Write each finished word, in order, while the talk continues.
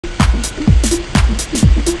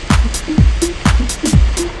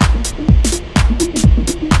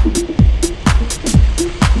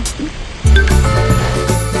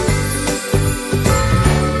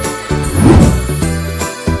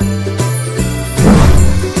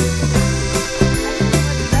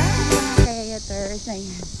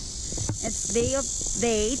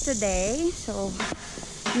day today. So,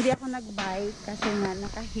 hindi ako nag-bike kasi nga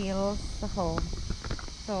naka-heels ako.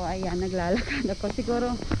 So, ayan, naglalakad ako.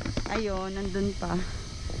 Siguro, ayun, nandun pa.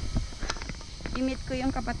 I-meet ko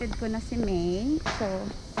yung kapatid ko na si May. So,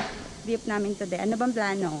 beep namin today. Ano bang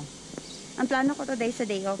plano? Ang plano ko today sa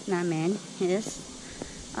day off namin is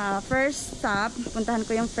first stop, puntahan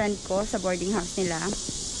ko yung friend ko sa boarding house nila.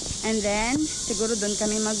 And then, siguro doon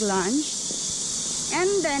kami mag-lunch.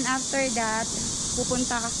 And then, after that,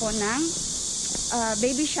 pupunta ako ng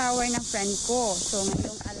baby shower ng friend ko. So,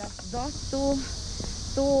 ngayong alas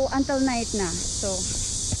 2 to until night na. So,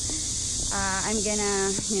 I'm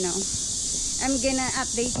gonna, I'm gonna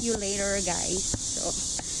update you later, guys. So,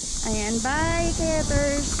 ayan, bye,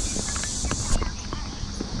 Kayayaterz.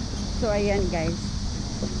 So, ayan, guys.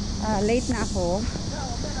 Late na ako.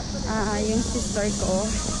 Yung sister ko,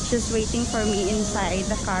 she's waiting for me inside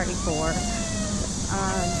the Carrefour.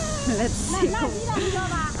 Let's see kung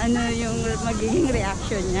ano yung magiging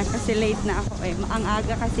reaction niya. Kasi late na ako eh. Ang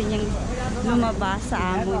aga kasi niyang lumabas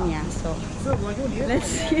sa amo niya. So, let's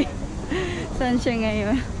see. Saan siya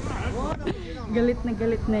ngayon? Galit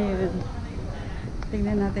na yun.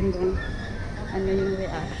 Tingnan natin kung ano yung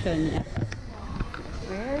reaction niya.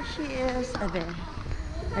 Where she is? There.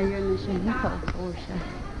 Ayun na siya. Nakaupo siya.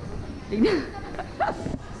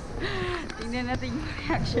 Tingnan natin yung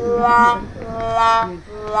reaction niya.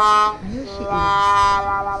 Here she is.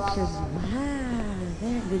 She's wow.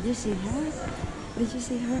 There. Did you see her? Did you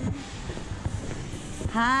see her?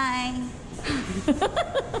 Hi.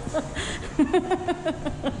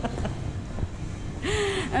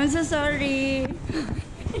 I'm so sorry.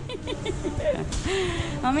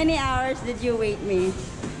 How many hours did you wait me?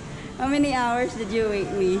 How many hours did you wait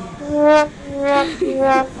me? Oh,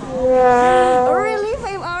 really?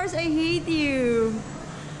 5 hours? I hate you.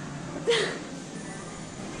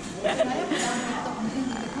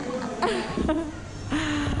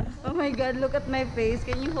 Oh my God, look at my face.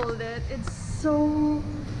 Can you hold it? It's so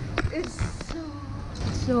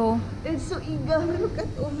eager. Look at,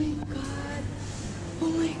 oh my God. Oh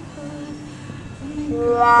my God. Oh my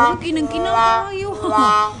God. Kinang-kinang tayo. Oh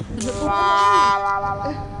my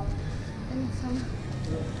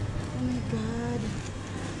God.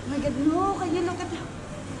 Oh my God, no. Can you look at,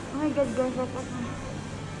 oh my God, girl. Oh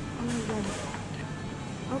my God.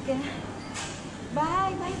 Okay.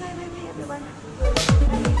 Bye, everyone.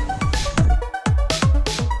 Bye.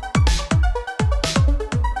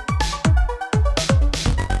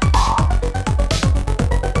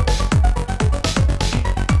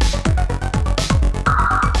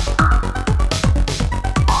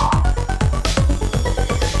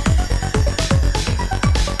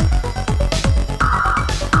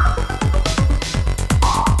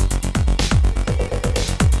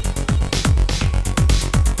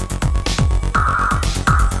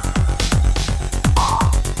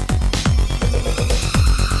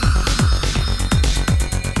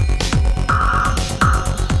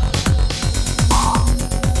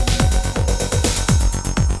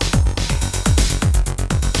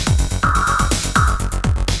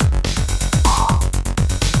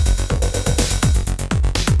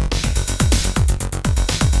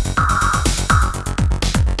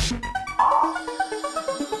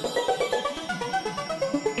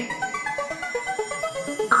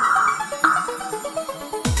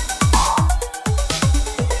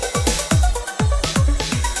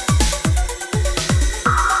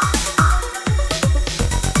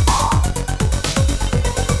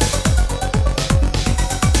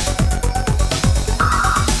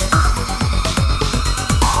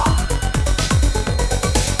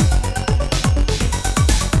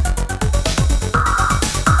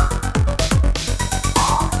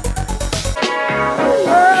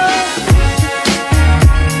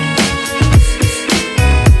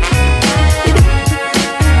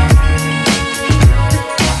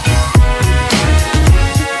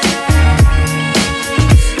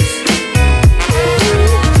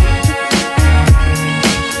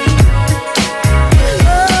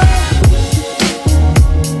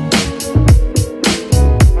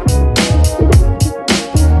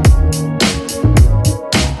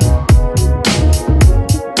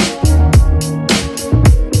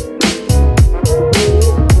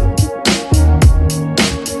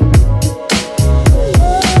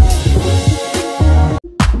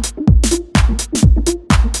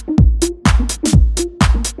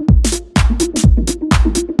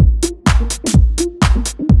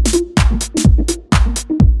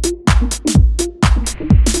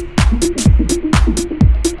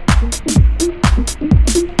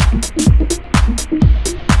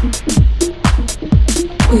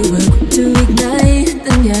 We were quick to ignite,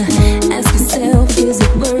 then yeah, as we said.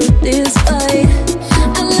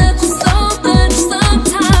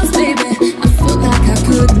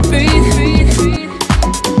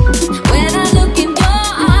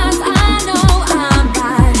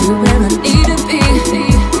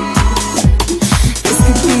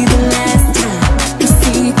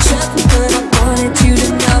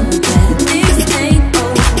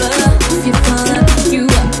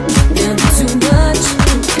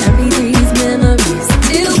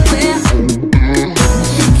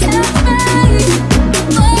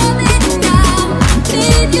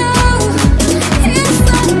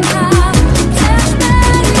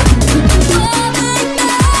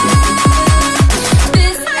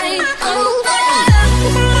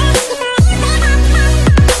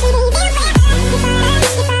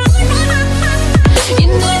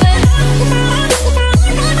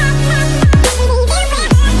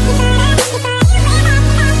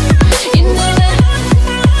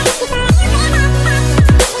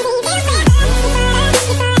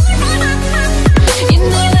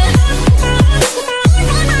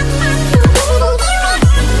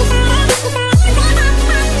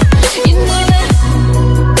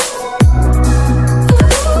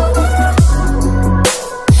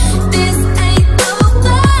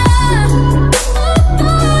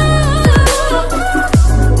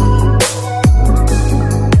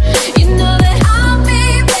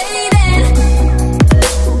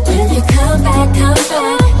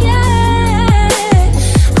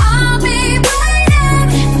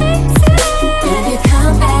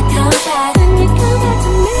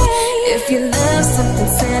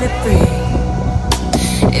 set free.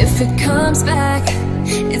 If it comes back,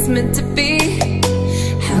 it's meant to be.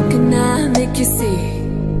 How can I make you see?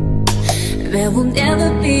 There will never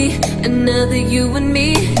be another you and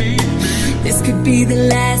me. This could be the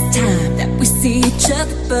last time that we see each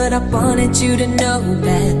other, but I wanted you to know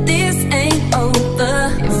that this ain't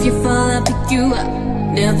over. If you fall, I'll pick you up,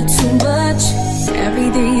 never too much. Carry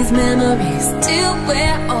these memories till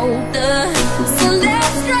we're older. So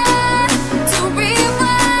let's try to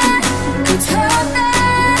rewind and turn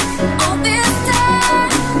back all this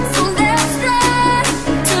time. So let's try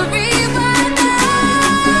to rewind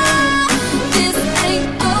now. This ain't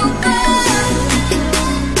over.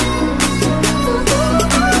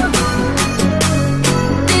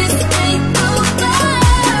 This ain't over. This ain't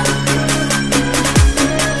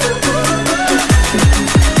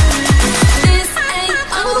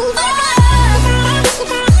over.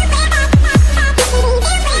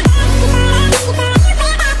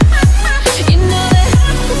 You know it. You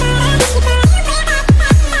know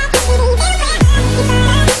it.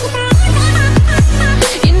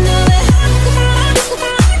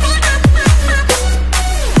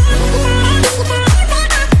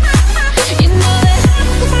 You know it.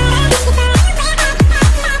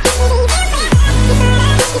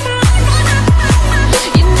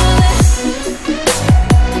 You know it.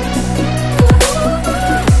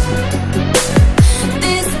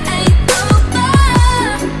 This ain't over.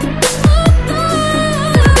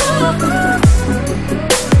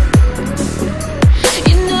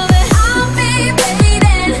 You know that I'll be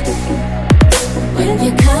waiting when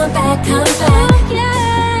you come back, come back. Yeah,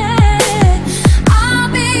 I'll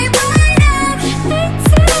be waiting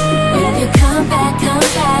when you come back, come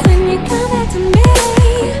back. When you come back to me.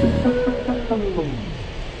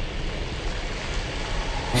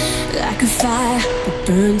 Like a fire that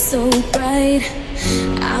burns so bright,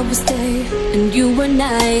 I was day and you were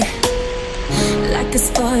night. Like a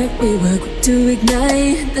spark we were quick to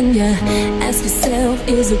ignite. Then you ask yourself,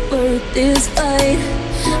 is it worth this fight?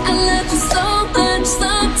 I love you so much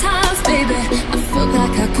sometimes, baby, I felt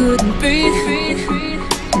like I couldn't breathe.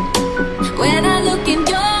 When I look in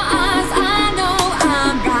your eyes, I know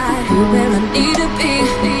I'm right here where I need to be.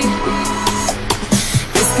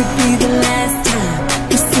 This could be the last time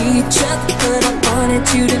we see each other, but I wanted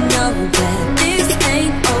you to